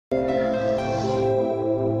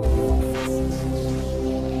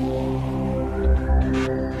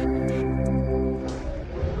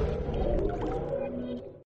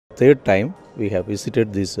third time we have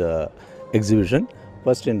visited this exhibition,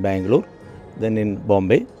 first in Bangalore, then in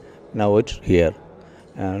Bombay, now it's here.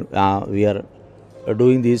 And we are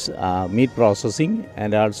doing this meat processing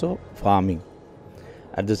and also farming.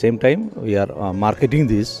 At the same time, we are marketing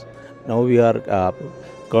this. Now we are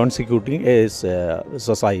constituting as a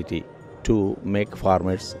society to make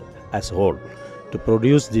farmers as a whole, to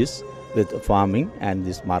produce this with farming and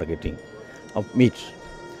this marketing of meat,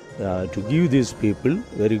 to give these people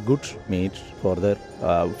very good meat for their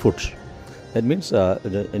food. That means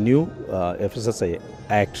the new FSSAI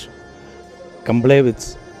Act, comply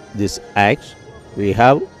with this Act, we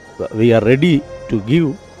are ready to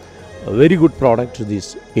give a very good product to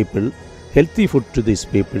these people, healthy food to these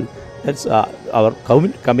people. That's our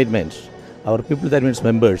commitment. Our people, that means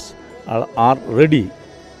members, are ready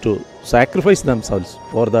to sacrifice themselves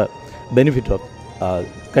for the benefit of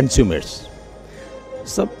consumers.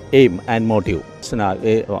 Some aim and motive. It's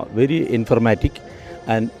very informatic,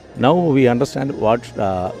 and now we understand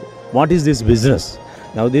what is this business.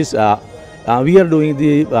 Now this we are doing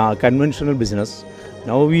the conventional business.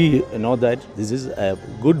 Now we know that this is a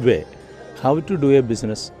good way how to do a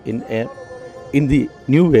business in the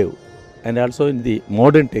new way and also in the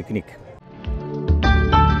modern technique.